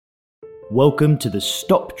Welcome to the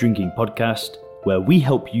Stop Drinking podcast, where we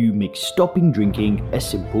help you make stopping drinking a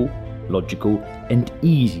simple, logical, and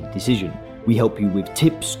easy decision. We help you with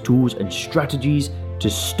tips, tools, and strategies to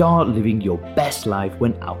start living your best life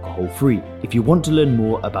when alcohol-free. If you want to learn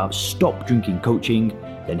more about Stop Drinking coaching,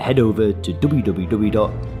 then head over to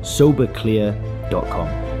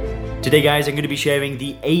www.soberclear.com. Today, guys, I'm going to be sharing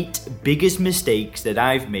the 8 biggest mistakes that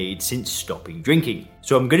I've made since stopping drinking.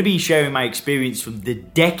 So I'm going to be sharing my experience from the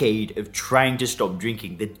decade of trying to stop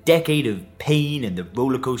drinking, the decade of pain and the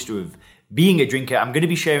roller coaster of being a drinker. I'm going to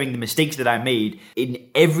be sharing the mistakes that I made in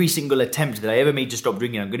every single attempt that I ever made to stop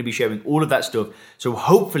drinking. I'm going to be sharing all of that stuff. So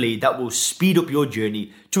hopefully that will speed up your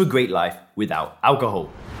journey to a great life without alcohol.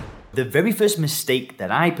 The very first mistake that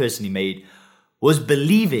I personally made was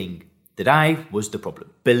believing that I was the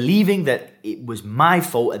problem, believing that it was my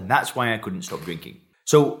fault and that's why I couldn't stop drinking.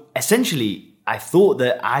 So essentially, I thought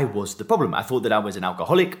that I was the problem. I thought that I was an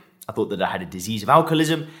alcoholic. I thought that I had a disease of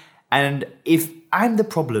alcoholism. And if I'm the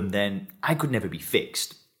problem, then I could never be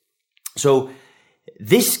fixed. So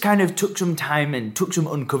this kind of took some time and took some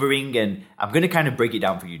uncovering, and I'm going to kind of break it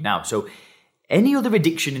down for you now. So any other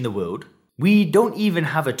addiction in the world, we don't even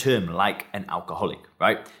have a term like an alcoholic,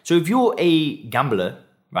 right? So if you're a gambler,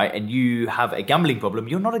 right, and you have a gambling problem,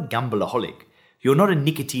 you're not a gambleraholic. You're not a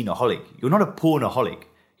nicotineaholic. You're not a pornaholic.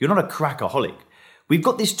 You're not a crackaholic. We've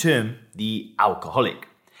got this term, the alcoholic.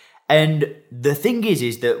 And the thing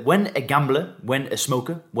is that when a gambler, when a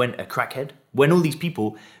smoker, when a crackhead, when all these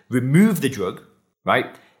people remove the drug,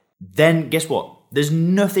 right, then guess what? There's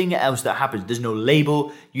nothing else that happens. There's no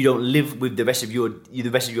label. You don't live with the rest of your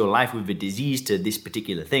life with a disease to this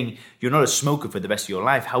particular thing. You're not a smoker for the rest of your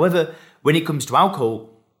life. However, when it comes to alcohol,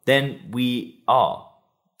 then we are.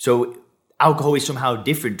 So alcohol is somehow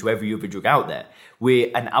different to every other drug out there. We're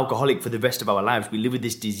an alcoholic for the rest of our lives. We live with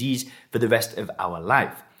this disease for the rest of our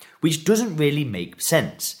life, which doesn't really make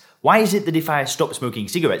sense. Why is it that if I stop smoking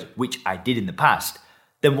cigarettes, which I did in the past,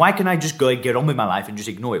 then why can I just go and get on with my life and just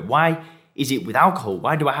ignore it? Why is it with alcohol?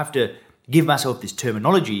 Why do I have to give myself this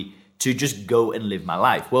terminology to just go and live my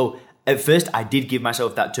life? Well, at first, I did give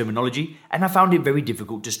myself that terminology, and I found it very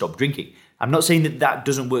difficult to stop drinking. I'm not saying that that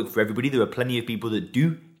doesn't work for everybody. There are plenty of people that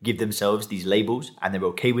do give themselves these labels, and they're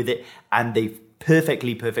okay with it, and they've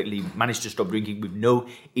perfectly managed to stop drinking with no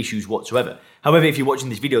issues whatsoever. However, if you're watching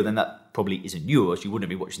this video, then that probably isn't you, or else you wouldn't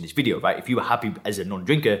be watching this video, right? If you were happy as a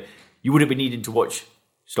non-drinker, you wouldn't be needing to watch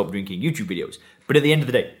stop drinking YouTube videos. But at the end of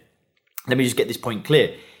the day, let me just get this point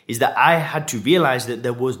clear, is that I had to realize that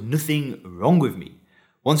there was nothing wrong with me.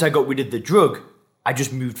 Once I got rid of the drug, I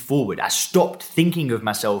just moved forward. I stopped thinking of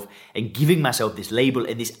myself and giving myself this label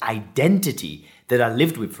and this identity that I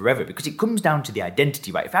lived with forever, because it comes down to the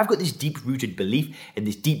identity, right? If I've got this deep-rooted belief and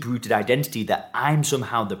this deep-rooted identity that I'm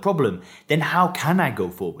somehow the problem, then how can I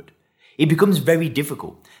go forward? It becomes very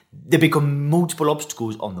difficult. There become multiple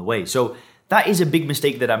obstacles on the way. So that is a big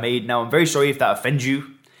mistake that I made. Now, I'm very sorry if that offends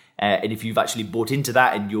you, and if you've actually bought into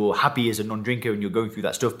that and you're happy as a non-drinker and you're going through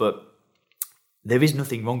that stuff, but there is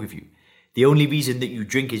nothing wrong with you. The only reason that you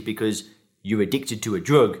drink is because you're addicted to a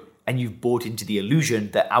drug and you've bought into the illusion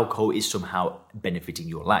that alcohol is somehow benefiting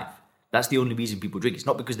your life. That's the only reason people drink. It's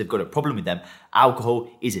not because they've got a problem with them. Alcohol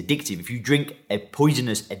is addictive. If you drink a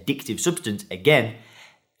poisonous, addictive substance again,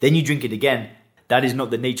 then you drink it again. That is not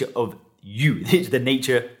the nature of you. It's the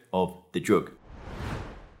nature of the drug.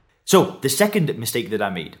 So the second mistake that I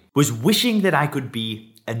made was wishing that I could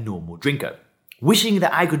be a normal drinker. Wishing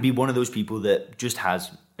that I could be one of those people that just has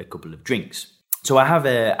a couple of drinks. So I have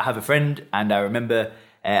a friend, and I remember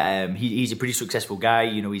he's a pretty successful guy.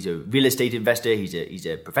 You know, he's a real estate investor. He's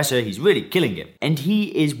a professor. He's really killing it, and he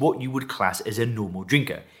is what you would class as a normal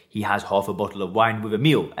drinker. He has half a bottle of wine with a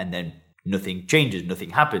meal, and then nothing changes, nothing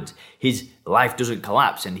happens. His life doesn't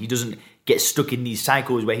collapse, and he doesn't get stuck in these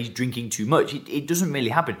cycles where he's drinking too much. It doesn't really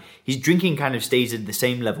happen. His drinking kind of stays at the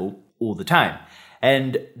same level all the time.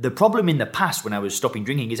 And the problem in the past when I was stopping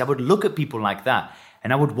drinking is I would look at people like that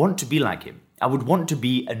and I would want to be like him. I would want to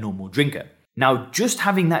be a normal drinker. Now, just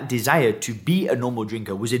having that desire to be a normal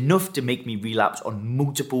drinker was enough to make me relapse on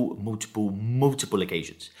multiple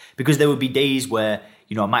occasions. Because there would be days where,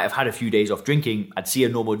 you know, I might have had a few days off drinking. I'd see a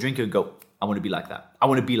normal drinker and go, I want to be like that. I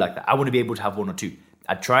want to be like that. I want to be able to have one or two.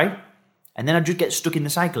 I'd try, and then I'd just get stuck in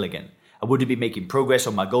the cycle again. I wouldn't be making progress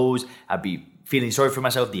on my goals. I'd be feeling sorry for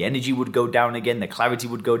myself. The energy would go down again. The clarity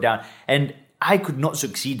would go down. And I could not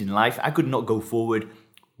succeed in life. I could not go forward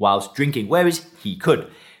whilst drinking, whereas he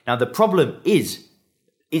could. Now, the problem is,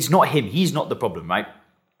 it's not him. He's not the problem, right?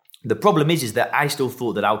 The problem is that I still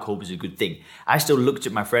thought that alcohol was a good thing. I still looked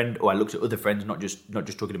at my friend, or I looked at other friends, not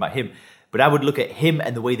just talking about him, but I would look at him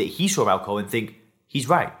and the way that he saw alcohol and think, he's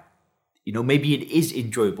right. Maybe it is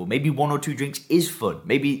enjoyable. Maybe 1 or 2 drinks is fun.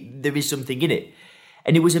 Maybe there is something in it.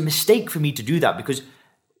 And it was a mistake for me to do that because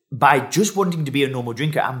by just wanting to be a normal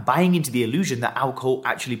drinker, I'm buying into the illusion that alcohol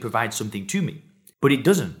actually provides something to me. But it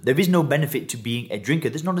doesn't. There is no benefit to being a drinker.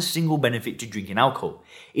 There's not a single benefit to drinking alcohol.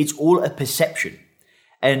 It's all a perception.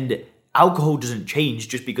 And alcohol doesn't change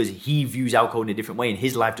just because he views alcohol in a different way and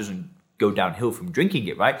his life doesn't go downhill from drinking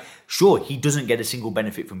it, right? Sure, he doesn't get a single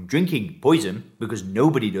benefit from drinking poison because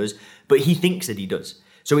nobody does, but he thinks that he does.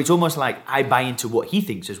 So it's almost like I buy into what he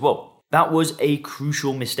thinks as well. That was a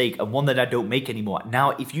crucial mistake and one that I don't make anymore.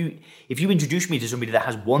 Now, if you introduce me to somebody that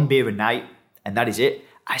has 1 beer a night and that is it,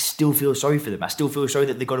 I still feel sorry for them. I still feel sorry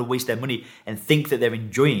that they've got to waste their money and think that they're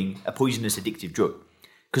enjoying a poisonous addictive drug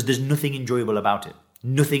because there's nothing enjoyable about it.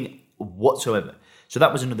 Nothing whatsoever. So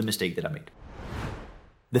that was another mistake that I made.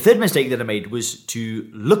 The third mistake that I made was to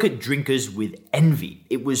look at drinkers with envy.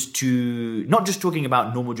 It was to, not just talking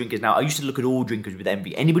about normal drinkers now, I used to look at all drinkers with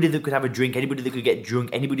envy. Anybody that could have a drink, anybody that could get drunk,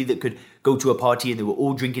 anybody that could go to a party and they were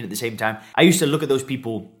all drinking at the same time. I used to look at those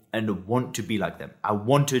people and want to be like them. I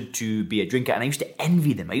wanted to be a drinker and I used to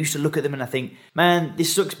envy them. I used to look at them and I think, man,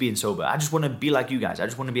 this sucks being sober. I just want to be like you guys. I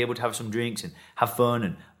just want to be able to have some drinks and have fun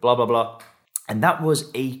and blah, blah, blah. And that was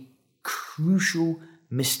a crucial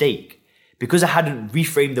mistake. Because I hadn't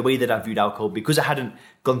reframed the way that I viewed alcohol, because I hadn't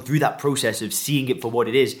gone through that process of seeing it for what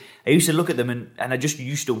it is, I used to look at them and I just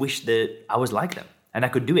used to wish that I was like them. And I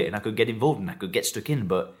could do it and I could get involved and I could get stuck in.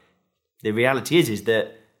 But the reality is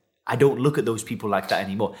that I don't look at those people like that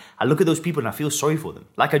anymore. I look at those people and I feel sorry for them.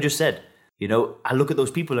 Like I just said, I look at those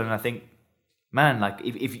people and I think, man, like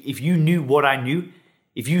if you knew what I knew,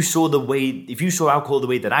 if you saw alcohol the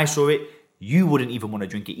way that I saw it, you wouldn't even want to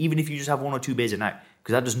drink it, even if you just have 1 or 2 beers a night,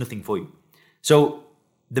 because that does nothing for you. So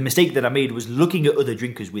the mistake that I made was looking at other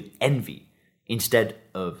drinkers with envy instead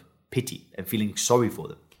of pity and feeling sorry for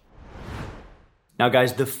them. Now,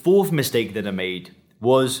 guys, the fourth mistake that I made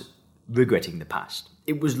was regretting the past.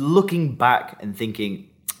 It was looking back and thinking,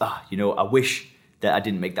 I wish that I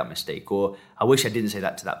didn't make that mistake, or I wish I didn't say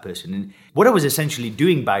that to that person. And what I was essentially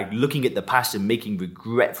doing by looking at the past and making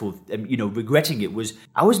regretting it was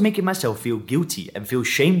I was making myself feel guilty and feel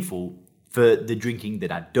shameful for the drinking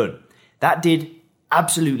that I'd done. That did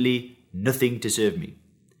absolutely nothing to serve me.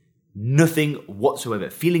 Nothing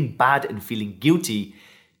whatsoever. Feeling bad and feeling guilty,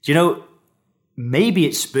 maybe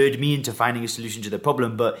it spurred me into finding a solution to the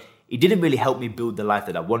problem, but it didn't really help me build the life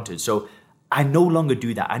that I wanted. So I no longer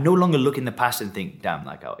do that. I no longer look in the past and think, damn,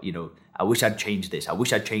 I wish I'd changed this. I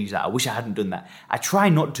wish I'd changed that. I wish I hadn't done that. I try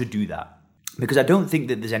not to do that because I don't think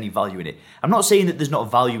that there's any value in it. I'm not saying that there's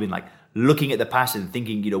not value in looking at the past and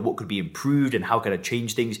thinking, what could be improved and how could I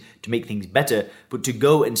change things to make things better. But to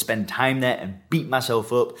go and spend time there and beat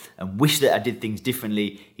myself up and wish that I did things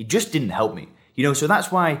differently, it just didn't help me. So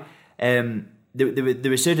that's why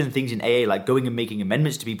there are certain things in AA, like going and making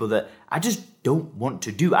amendments to people, that I just don't want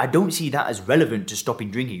to do. I don't see that as relevant to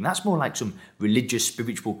stopping drinking. That's more like some religious,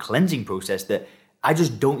 spiritual cleansing process that I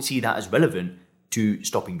just don't see that as relevant to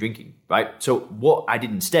stopping drinking, right? So what I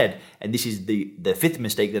did instead, and this is the fifth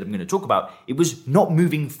mistake that I'm going to talk about, it was not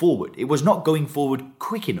moving forward. It was not going forward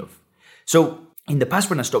quick enough. So in the past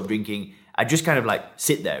when I stopped drinking, I just kind of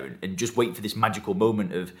sit there and just wait for this magical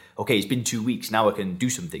moment of, okay, it's been 2 weeks, now I can do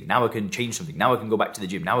something, now I can change something, now I can go back to the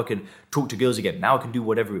gym, now I can talk to girls again, now I can do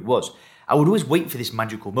whatever it was. I would always wait for this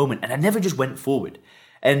magical moment and I never just went forward.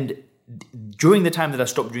 And during the time that I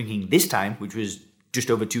stopped drinking this time, which was just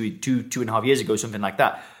over two and a half years ago, something like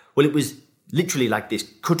that, well, it was literally like this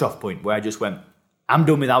cutoff point where I just went, I'm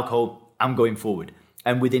done with alcohol, I'm going forward.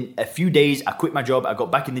 And within a few days, I quit my job. I got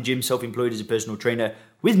back in the gym, self-employed as a personal trainer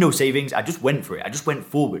with no savings. I just went for it. I just went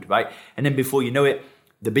forward, right? And then before you know it,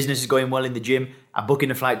 the business is going well in the gym. I'm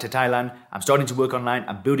booking a flight to Thailand. I'm starting to work online.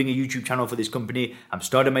 I'm building a YouTube channel for this company. I'm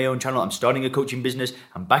starting my own channel. I'm starting a coaching business.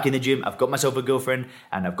 I'm back in the gym. I've got myself a girlfriend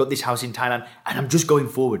and I've got this house in Thailand and I'm just going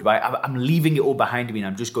forward, right? I'm leaving it all behind me and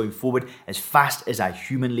I'm just going forward as fast as I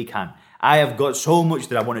humanly can. I have got so much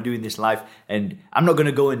that I want to do in this life and I'm not going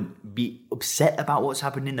to go and be upset about what's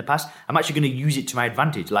happened in the past. I'm actually going to use it to my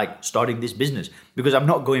advantage, like starting this business, because I'm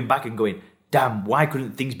not going back and going, damn, why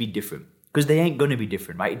couldn't things be different? Because they ain't going to be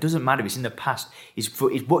different, right? It doesn't matter. It's in the past. It's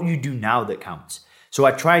what you do now that counts. So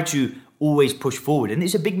I try to always push forward. And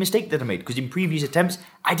it's a big mistake that I made because in previous attempts,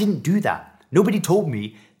 I didn't do that. Nobody told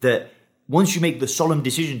me that once you make the solemn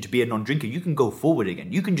decision to be a non-drinker, you can go forward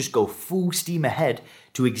again. You can just go full steam ahead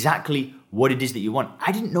to exactly what it is that you want.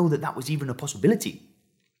 I didn't know that that was even a possibility.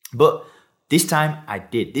 But this time I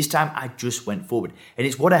did. This time I just went forward. And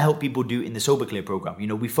it's what I help people do in the Sober Clear program.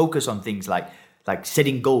 We focus on things like like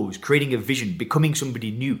setting goals, creating a vision, becoming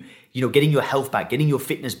somebody new, getting your health back, getting your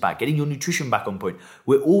fitness back, getting your nutrition back on point.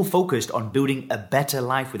 We're all focused on building a better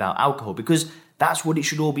life without alcohol because that's what it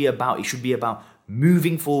should all be about. It should be about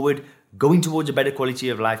moving forward, going towards a better quality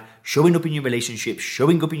of life, showing up in your relationship,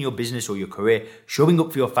 showing up in your business or your career, showing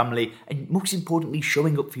up for your family, and most importantly,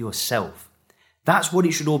 showing up for yourself. That's what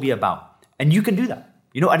it should all be about. And you can do that.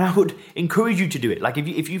 And I would encourage you to do it. Like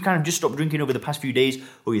if you kind of just stopped drinking over the past few days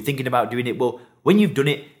or you're thinking about doing it, well, when you've done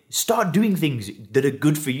it, start doing things that are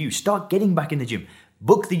good for you. Start getting back in the gym.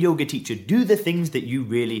 Book the yoga teacher. Do the things that you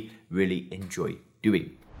really, really enjoy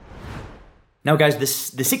doing. Now, guys, the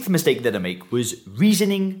sixth mistake that I make was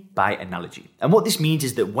reasoning by analogy. And what this means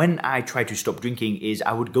is that when I try to stop drinking is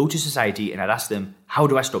I would go to society and I'd ask them, how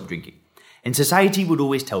do I stop drinking? And society would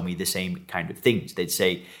always tell me the same kind of things. They'd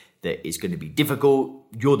say that it's going to be difficult,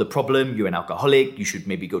 you're the problem, you're an alcoholic, you should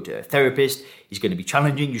maybe go to a therapist, it's going to be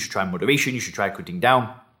challenging, you should try moderation, you should try cutting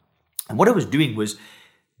down. And what I was doing was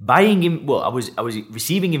I was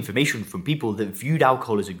receiving information from people that viewed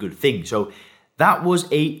alcohol as a good thing. So that was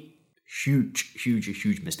a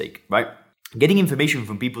huge mistake, right? Getting information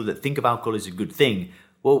from people that think of alcohol as a good thing,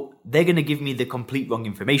 well, they're going to give me the complete wrong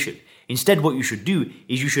information. Instead, what you should do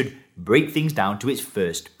is you should break things down to its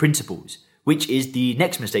first principles, which is the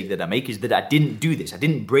next mistake that I make, is that I didn't do this. I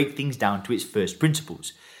didn't break things down to its first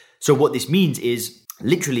principles. So what this means is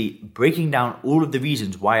literally breaking down all of the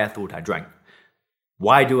reasons why I thought I drank.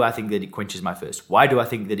 Why do I think that it quenches my thirst? Why do I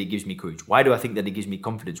think that it gives me courage? Why do I think that it gives me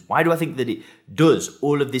confidence? Why do I think that it does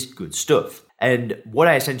all of this good stuff? And what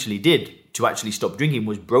I essentially did to actually stop drinking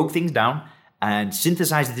was broke things down and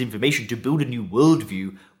synthesized this information to build a new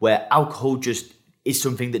worldview where alcohol just is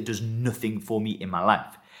something that does nothing for me in my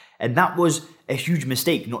life. And that was a huge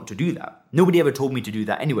mistake not to do that. Nobody ever told me to do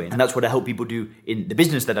that anyway. And that's what I help people do in the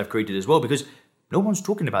business that I've created as well, because no one's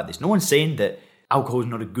talking about this. No one's saying that alcohol is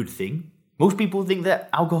not a good thing. Most people think that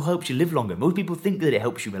alcohol helps you live longer. Most people think that it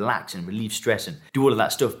helps you relax and relieve stress and do all of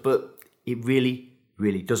that stuff, but it really,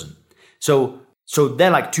 really doesn't. So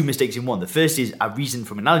they're like two mistakes in one. The first is I reasoned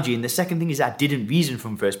from analogy, and the second thing is I didn't reason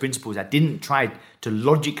from first principles. I didn't try to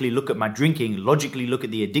logically look at my drinking, logically look at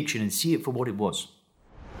the addiction and see it for what it was.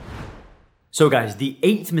 So guys, the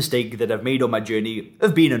eighth mistake that I've made on my journey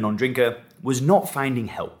of being a non-drinker was not finding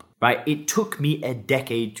help. Right? It took me a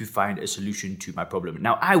decade to find a solution to my problem.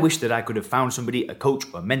 Now, I wish that I could have found somebody, a coach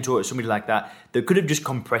or a mentor or somebody like that could have just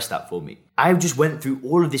compressed that for me. I just went through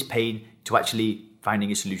all of this pain to actually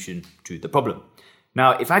finding a solution to the problem.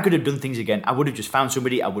 Now, if I could have done things again, I would have just found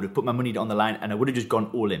somebody, I would have put my money on the line, and I would have just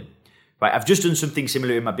gone all in. Right? I've just done something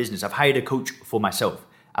similar in my business. I've hired a coach for myself.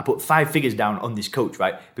 I put 5 figures down on this coach,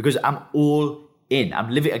 right? Because I'm all in.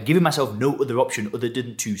 I'm giving myself no other option other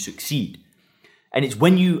than to succeed. And it's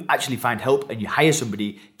when you actually find help and you hire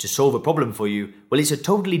somebody to solve a problem for you, well, it's a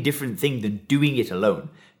totally different thing than doing it alone.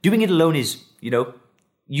 Doing it alone is,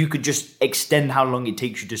 you could just extend how long it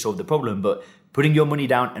takes you to solve the problem, but putting your money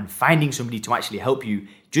down and finding somebody to actually help you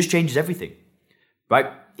just changes everything,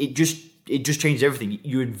 right? It just changes everything.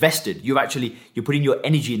 You're invested. You're putting your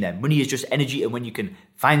energy in there. Money is just energy. And when you can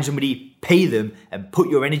find somebody, pay them and put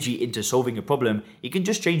your energy into solving a problem, it can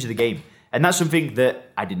just change the game. And that's something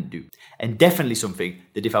that I didn't do. And definitely something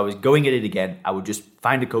that if I was going at it again, I would just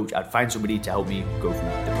find a coach, I'd find somebody to help me go through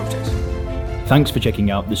the process. Thanks for checking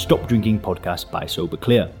out the Stop Drinking podcast by Sober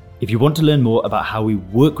Clear. If you want to learn more about how we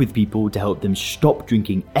work with people to help them stop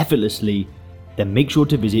drinking effortlessly, then make sure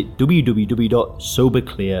to visit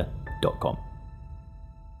www.soberclear.com.